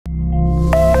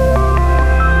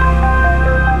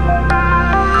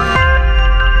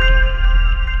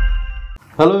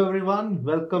everyone,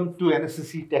 welcome to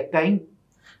NSEC Tech Time.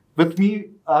 With me,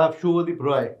 I have Subhodip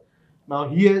Roy. Now,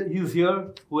 he's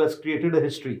here who has created a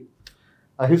history.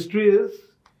 A history is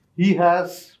he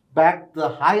has backed the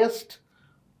highest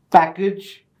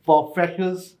package for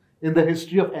freshers in the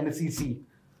history of NSEC.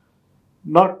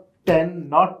 Not 10,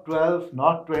 not 12,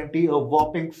 not 20, a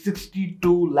whopping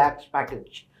 62 lakhs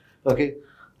package. Okay.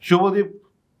 Subhodip,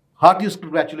 heartiest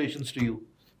congratulations to you.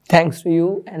 Thanks to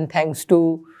you and thanks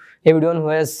to everyone who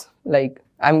has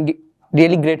I'm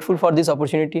really grateful for this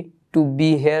opportunity to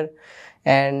be here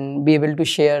and be able to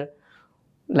share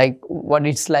what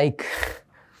it's like.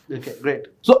 Okay, great.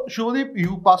 So Subhodip,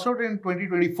 you passed out in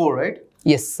 2024, right?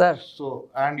 Yes, sir. So,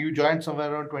 and you joined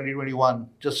somewhere around 2021,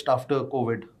 just after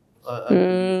COVID.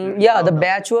 Yeah, the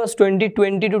batch was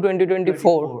 2020 to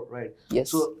 2024. Right.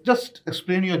 Yes. So just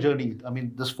explain your journey. I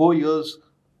mean, this 4 years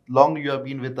long you have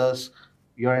been with us,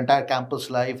 your entire campus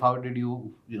life. How did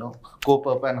you, cope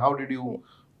up, and how did you?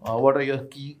 What are your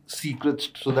key secrets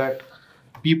so that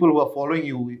people who are following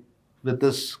you with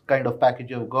this kind of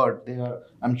package you've got,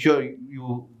 I'm sure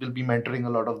you will be mentoring a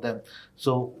lot of them.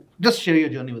 So just share your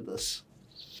journey with us.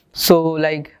 So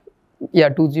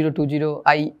 2020,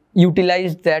 I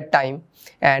utilized that time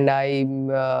and I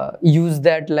used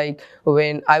that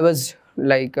when I was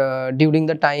during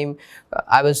the time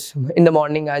I was in the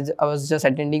morning, I was just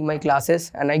attending my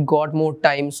classes and I got more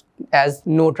times as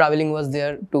no traveling was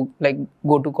there to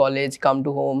go to college, come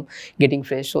to home, getting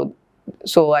fresh.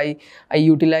 So I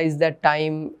utilized that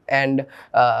time and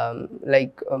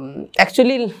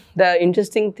actually the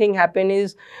interesting thing happened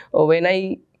is when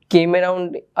I came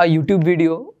around a YouTube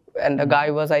video, and the guy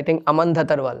was, I think, Aman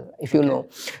Thatarwal, if you know.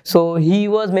 So he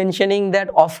was mentioning that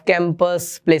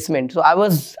off-campus placement. So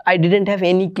I didn't have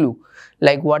any clue,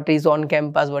 what is on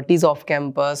campus, what is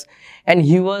off-campus. And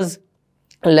he was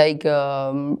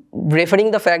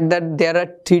referring the fact that there are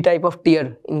 3 type of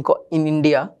tier in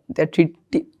India. There are 3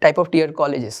 type of tier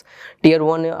colleges. Tier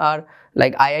 1 are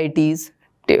IITs,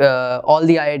 all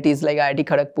the IITs like IIT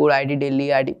Kharagpur, IIT Delhi,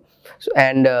 IIT.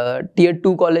 And tier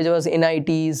 2 college was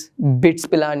NITs, BITS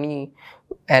Pilani,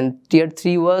 and tier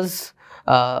 3 was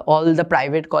all the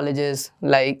private colleges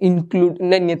include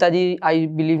Netaji. I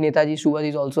believe Netaji Subhash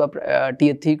is also a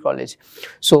tier 3 college.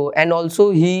 So, and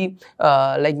also he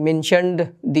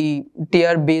mentioned the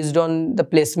tier based on the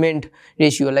placement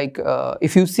ratio.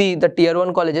 If you see the tier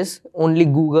 1 colleges, only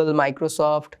Google,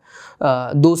 Microsoft,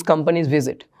 those companies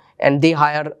visit and they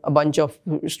hire a bunch of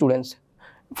students.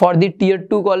 For the tier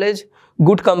 2 college,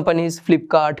 good companies,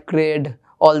 Flipkart, Cred,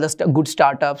 all the good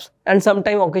startups, and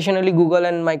sometimes occasionally Google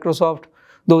and Microsoft,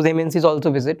 those MNCs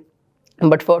also visit.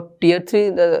 But for tier 3,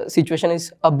 the situation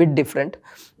is a bit different.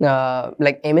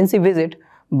 MNC visit,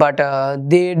 but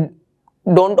they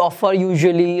don't offer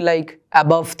usually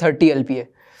above 30 LPA.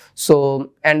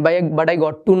 So, but I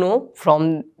got to know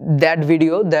from that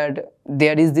video that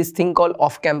there is this thing called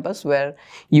off-campus where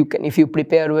you can, if you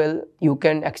prepare well, you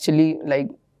can actually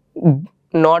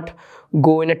not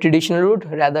go in a traditional route,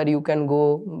 rather you can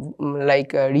go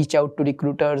reach out to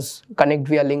recruiters, connect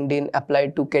via LinkedIn, apply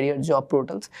to career job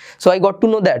portals. So I got to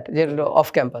know that they're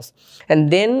off campus,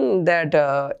 and then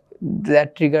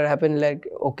that trigger happened,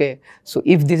 okay, so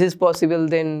if this is possible,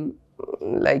 then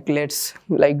let's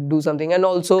do something. And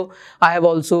also I have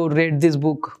also read this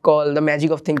book called The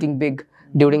Magic of Thinking Big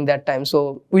during that time,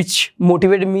 so which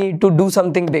motivated me to do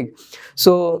something big.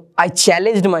 So I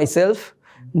challenged myself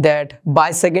that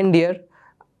by second year,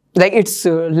 it's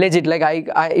legit,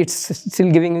 it's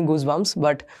still giving me goosebumps,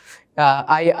 but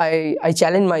I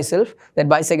challenged myself that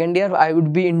by second year I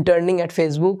would be interning at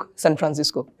Facebook San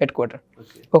Francisco headquarters.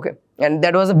 Okay, and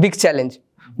that was a big challenge,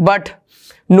 but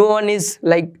no one is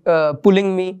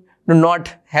pulling me to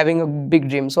not having a big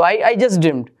dream. So I just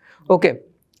dreamed. Okay,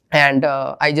 and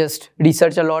I just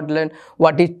researched a lot, learn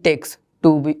what it takes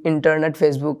to be intern at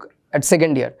Facebook at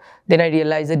second year. Then I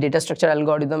realized that data structure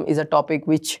algorithm is a topic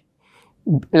which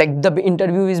the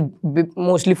interview is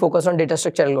mostly focused on data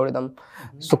structure algorithm,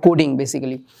 so coding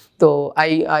basically. So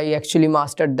I actually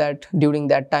mastered that during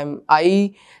that time.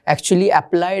 I actually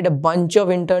applied a bunch of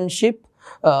internship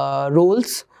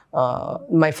roles.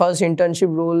 My first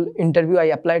internship interview I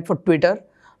applied for Twitter.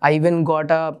 I even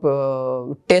got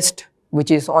a test,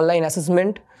 which is online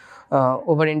assessment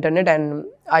over internet, and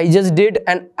I just did,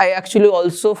 and I actually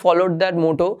also followed that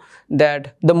motto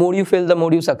that the more you fail, the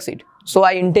more you succeed. So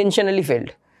I intentionally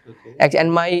failed. Okay.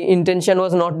 And my intention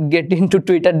was not get into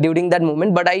Twitter during that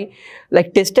moment, but I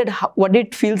tested what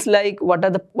it feels like,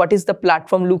 what is the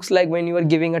platform looks like when you are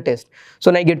giving a test.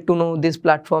 So I get to know this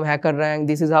platform, HackerRank.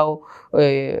 This is how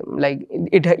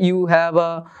you have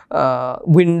a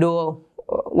window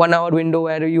 1 hour window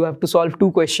where you have to solve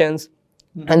 2 questions.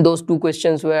 And those 2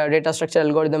 questions were data structure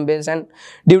algorithm based, and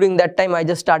during that time I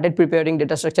just started preparing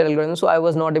data structure algorithms, so I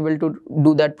was not able to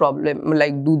do that problem,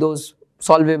 like do those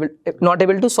not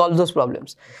able to solve those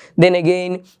problems. Then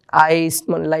again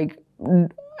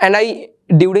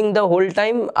during the whole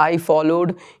time I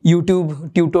followed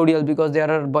YouTube tutorials, because there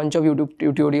are a bunch of YouTube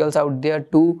tutorials out there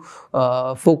to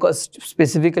focus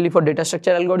specifically for data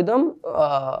structure algorithm,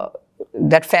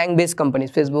 that FANG based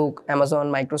companies, Facebook,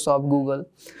 Amazon, Microsoft, Google.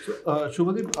 So,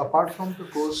 Subhodip, apart from the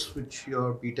course which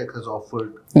your BTech has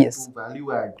offered, Yes. to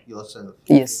value add yourself,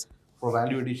 Yes. for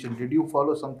value addition, did you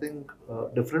follow something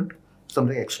different,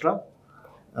 something extra?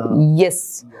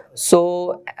 Yes.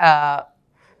 So,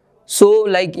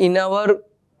 like in our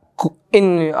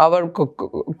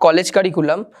college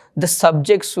curriculum, the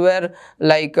subjects were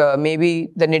like maybe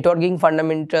the networking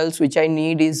fundamentals, which I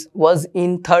need was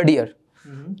in 3rd year.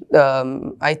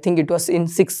 I think it was in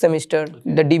 6th semester.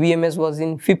 The DBMS was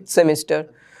in 5th semester.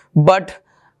 But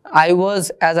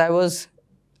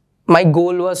my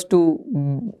goal was to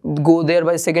go there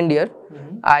by 2nd year.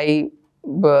 I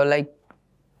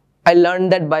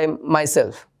learned that by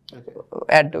myself.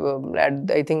 At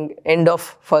I think end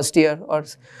of 1st year or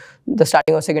the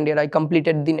starting of 2nd year, I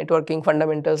completed the networking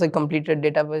fundamentals. I completed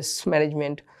database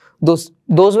management. Those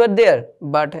were there,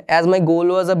 but as my goal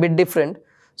was a bit different,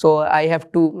 so I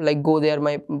have to like go there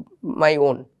my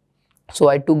own. So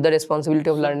I took the responsibility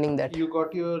of learning that. You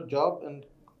got your job in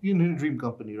your dream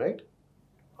company, right?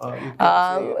 You can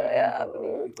say you got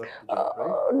the job,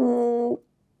 right?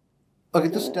 Okay,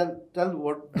 just tell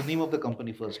what the name of the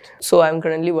company first. So I'm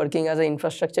currently working as an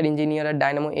infrastructure engineer at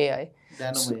Dynamo AI.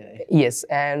 AI. Yes,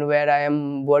 and where I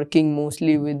am working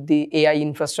mostly with the AI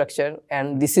infrastructure,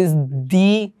 and this is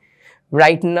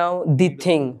right now the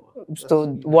thing.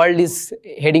 So world is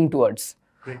heading towards.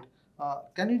 Great.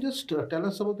 Can you just tell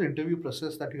us about the interview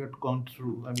process that you had gone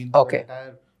through? I mean, Okay. the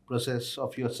entire process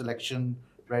of your selection,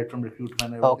 right from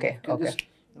recruitment and Okay. everything.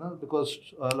 Just, because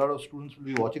a lot of students will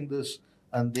be watching this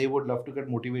and they would love to get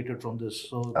motivated from this.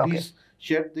 So please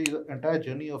share the entire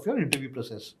journey of your interview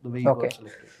process, the way you got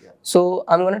selected. Yeah. So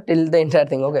I'm gonna tell the entire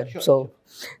thing. Okay. Sure, So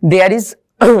there is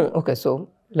okay. So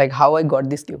like how I got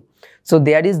this skill. So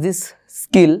there is this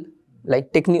skill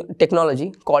like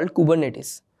technology called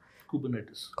Kubernetes.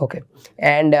 Okay.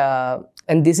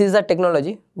 And this is a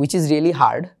technology which is really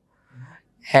hard.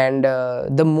 And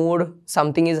the more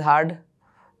something is hard,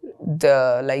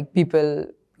 the like people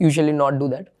usually not do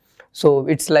that. So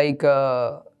it's like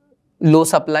low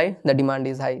supply, the demand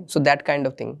is high. So that kind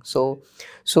of thing. So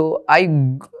I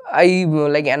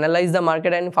like analyzed the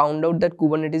market and found out that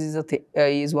Kubernetes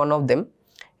is one of them.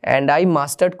 And I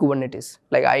mastered Kubernetes.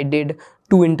 Like I did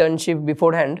 2 internships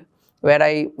beforehand where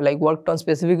I like worked on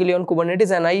specifically on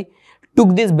Kubernetes, and I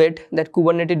took this bet that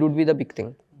Kubernetes would be the big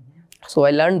thing. So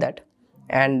I learned that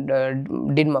and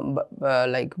did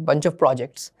like bunch of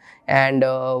projects. And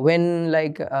when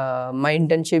like my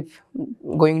internship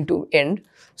going to end,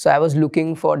 so I was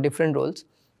looking for different roles.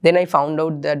 Then I found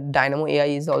out that Dynamo AI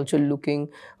is also looking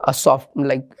a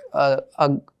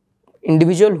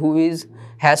individual who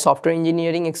has software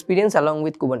engineering experience along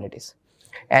with Kubernetes.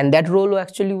 And that role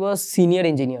actually was senior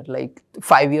engineer, like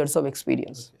 5 years of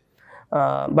experience.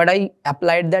 But I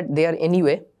applied that there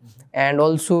anyway, and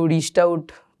also reached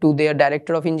out to their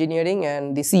director of engineering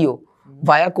and the CEO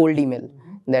via cold email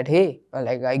that, hey,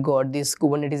 like I got this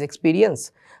Kubernetes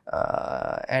experience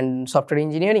and software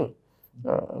engineering.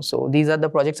 So these are the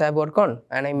projects I have worked on.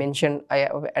 And I mentioned, I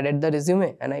added the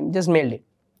resume and I just mailed it.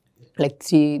 Like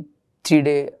three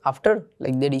days after,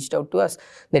 like they reached out to us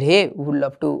that, hey, we would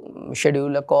love to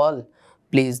schedule a call.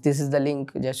 Please, this is the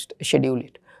link, just schedule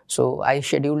it. So I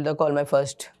scheduled the call. My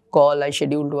first call I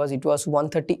scheduled was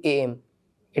 1:30 a.m.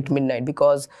 at midnight,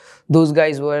 because those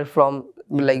guys were from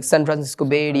like San Francisco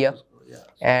Bay Area.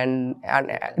 And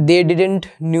they didn't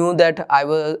knew that I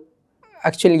was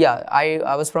actually,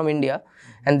 I was from India,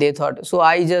 and they thought, so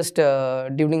I just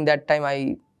during that time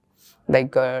I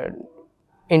like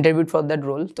interviewed for that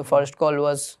role. The first call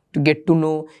was to get to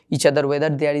know each other, whether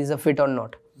there is a fit or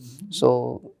not.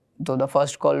 So the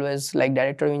first call was like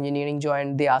director of engineering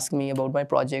joined. They asked me about my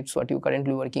projects, what you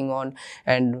currently working on,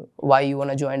 and why you want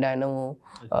to join Dynamo.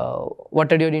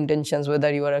 What are your intentions,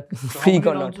 whether you are a freak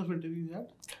or not. How many rounds of interview you had?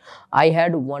 I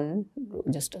had 1,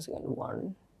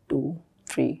 2,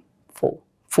 3, 4.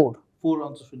 4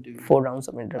 rounds of interview. 4 rounds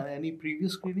of interview. Any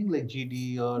previous screening like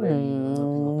GD or any?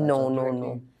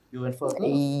 No. You went for the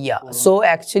Yeah. 4 So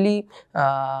actually,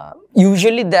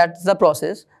 usually that's the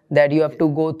process that you have to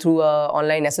go through a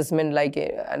online assessment, like,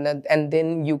 and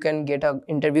then you can get a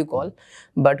interview call.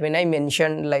 But when I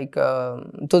mentioned like,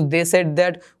 so they said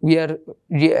that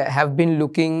have been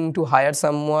looking to hire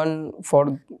someone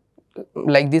for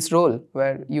like this role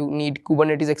where you need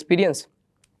Kubernetes experience,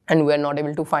 and we are not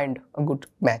able to find a good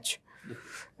match.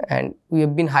 And we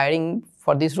have been hiring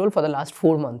for this role for the last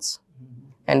 4 months.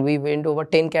 And we went over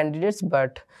 10 candidates,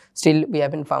 but still we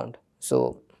haven't found.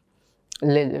 So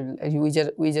we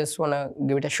just want to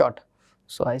give it a shot.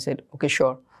 So I said, okay,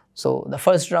 sure. So the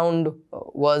first round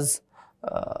was,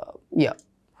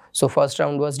 So first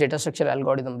round was data structure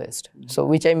algorithm based. So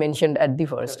which I mentioned at the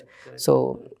first. Correct.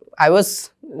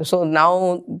 So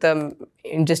now the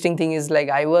interesting thing is, like,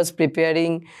 I was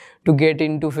preparing to get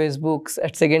into Facebook's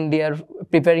at second year,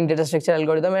 preparing data structure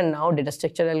algorithm, and now data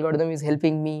structure algorithm is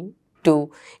helping me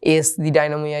to ace the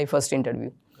Dynamo AI first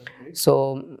interview. Okay.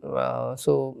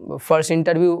 So first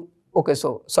interview, okay,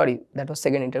 so sorry, that was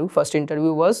second interview. First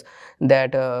interview was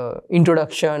that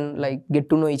introduction, like get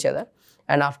to know each other.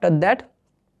 And after that,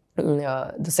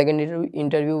 the second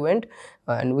interview went,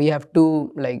 and we have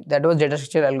to, like, that was data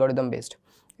structure algorithm based.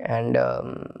 And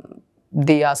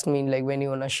they asked me, like, when you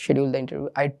want to schedule the interview.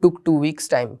 I took 2 weeks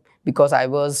time because I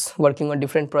was working on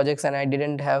different projects and I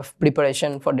didn't have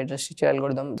preparation for data structure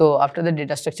algorithm. So after the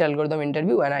data structure algorithm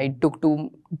interview, and I took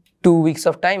two weeks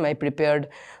of time, I prepared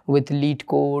with lead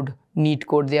code, neat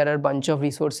code. There are a bunch of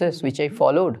resources which I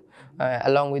followed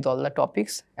along with all the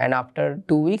topics. And after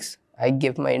 2 weeks, I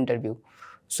gave my interview.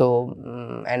 So,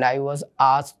 and I was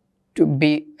asked to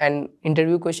be an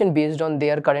interview question based on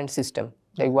their current system,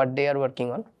 like what they are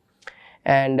working on.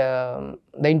 And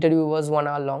the interview was 1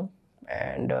 hour long.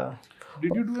 And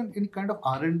did you do any kind of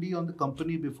R&D on the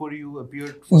company before you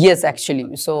appeared? Yes,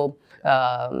 actually. So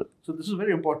this is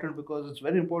very important, because it's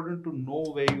very important to know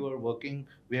where you are working,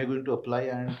 where you're going to apply,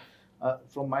 and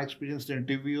from my experience, the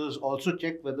interviewers also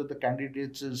check whether the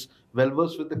candidates is well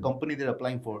versed with the company they're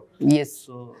applying for. Yes.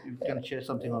 So you can share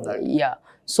something on that. Yeah.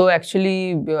 So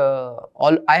actually,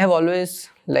 I have always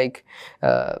like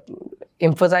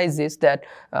emphasized this, that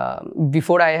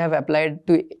before I have applied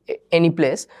to any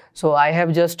place, so I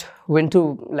have just went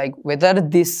to, like, whether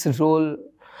this role,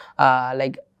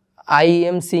 like, I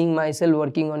am seeing myself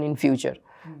working on in future.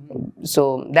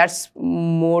 So that's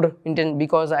more intense,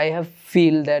 because I have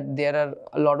feel that there are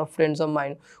a lot of friends of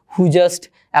mine who just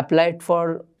applied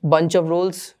for bunch of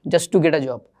roles just to get a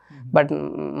job. But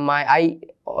I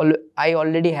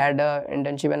already had a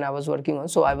internship and I was working on,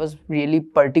 so I was really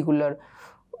particular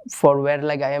for where,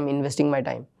 like, I am investing my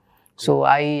time. So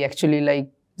I actually, like,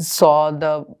 saw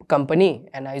the company,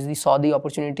 and I saw the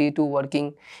opportunity to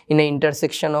working in an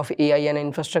intersection of AI and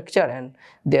infrastructure, and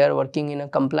they are working in a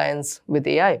compliance with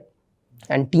AI.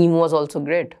 And team was also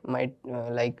great. My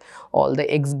like all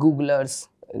the ex-Googlers.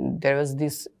 There was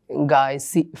this guy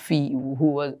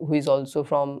who is also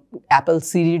from Apple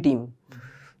Siri team.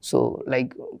 So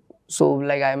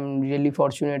I'm really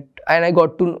fortunate, and I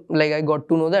got to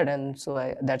know that, and so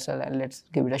let's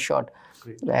give it a shot.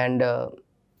 Great. And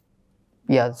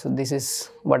yeah, so this is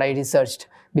what I researched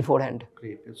beforehand.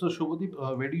 Great. So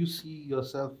Subhodip, where do you see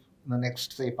yourself in the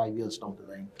next, say, 5 years down the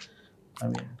line? I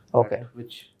mean, okay. At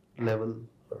which level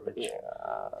or which?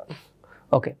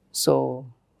 Okay. So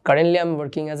currently I'm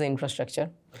working as an infrastructure,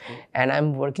 and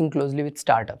I'm working closely with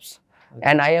startups. Okay.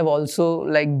 And I have also,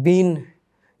 like, been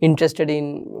interested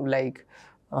in, like,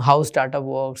 how startup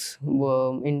works,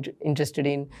 interested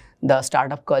in the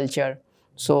startup culture.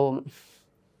 So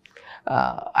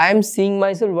I am seeing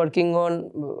myself working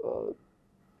on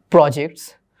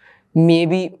projects.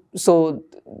 Maybe, so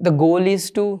the goal is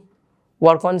to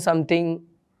work on something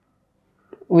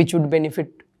which would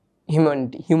benefit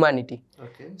humanity.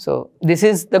 Okay. So this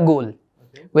is the goal.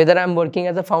 Okay. Whether I'm working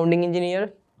as a founding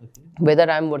engineer, whether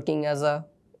I'm working as a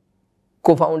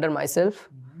co-founder myself,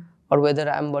 or whether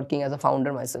I'm working as a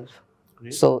founder myself.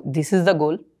 Great. So this is the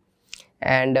goal.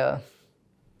 And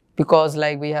because,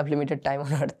 like, we have limited time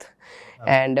on earth,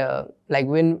 and like,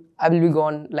 when I will be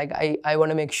gone, like, I want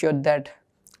to make sure that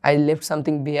I left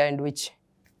something behind which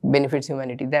benefits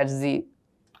humanity. That's the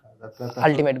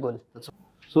ultimate goal.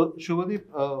 So Subhodip,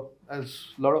 as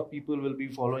a lot of people will be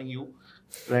following you,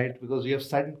 right? Because you have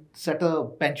set a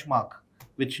benchmark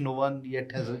which no one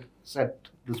yet has set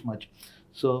this much.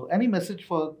 So any message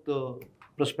for the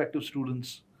prospective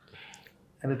students?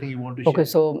 Anything you want to share? Okay,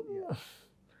 so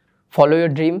follow your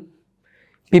dream.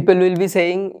 People will be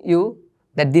saying you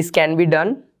that this can be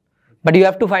done, but you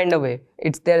have to find a way.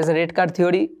 There is a red card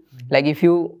theory. Like, if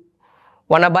you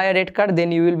want to buy a red card,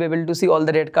 then you will be able to see all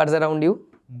the red cards around you.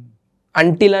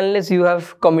 until unless you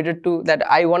have committed to that,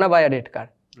 I want to buy a red car.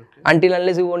 Okay. Until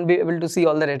unless you won't be able to see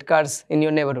all the red cars in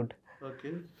your neighborhood.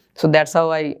 Okay. So that's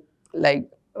how I like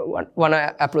want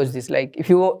to approach this. Like if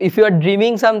you are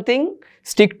dreaming something,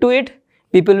 stick to it.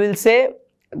 People will say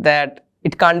that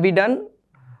it can't be done,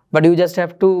 but you just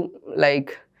have to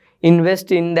like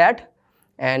invest in that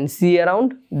and see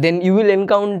around. Then you will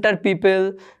encounter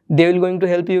people. They will going to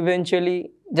help you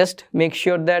eventually. Just make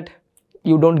sure that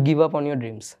you don't give up on your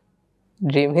dreams.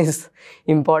 Dream is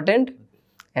important,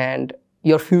 and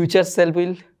your future self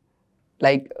will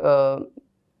like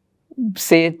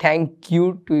say thank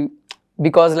you to,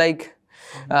 because like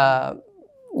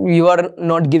you are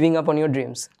not giving up on your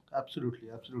dreams. Absolutely,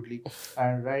 absolutely.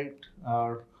 And right,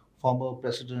 our former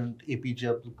president APJ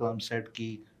Abdul Kalam said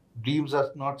ki dreams are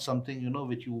not something,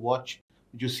 which you watch,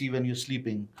 which you see when you're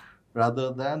sleeping.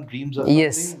 Rather than dreams are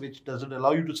something which doesn't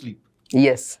allow you to sleep.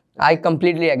 Yes, I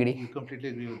completely agree. You completely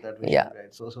agree with that vision, Yeah.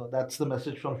 right? So that's the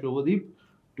message from Subhodip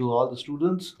to all the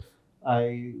students.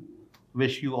 I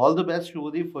wish you all the best,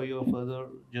 Subhodip, for your further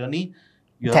journey.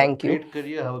 You have Thank a you. great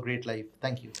career, have a great life.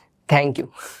 Thank you. Thank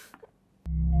you.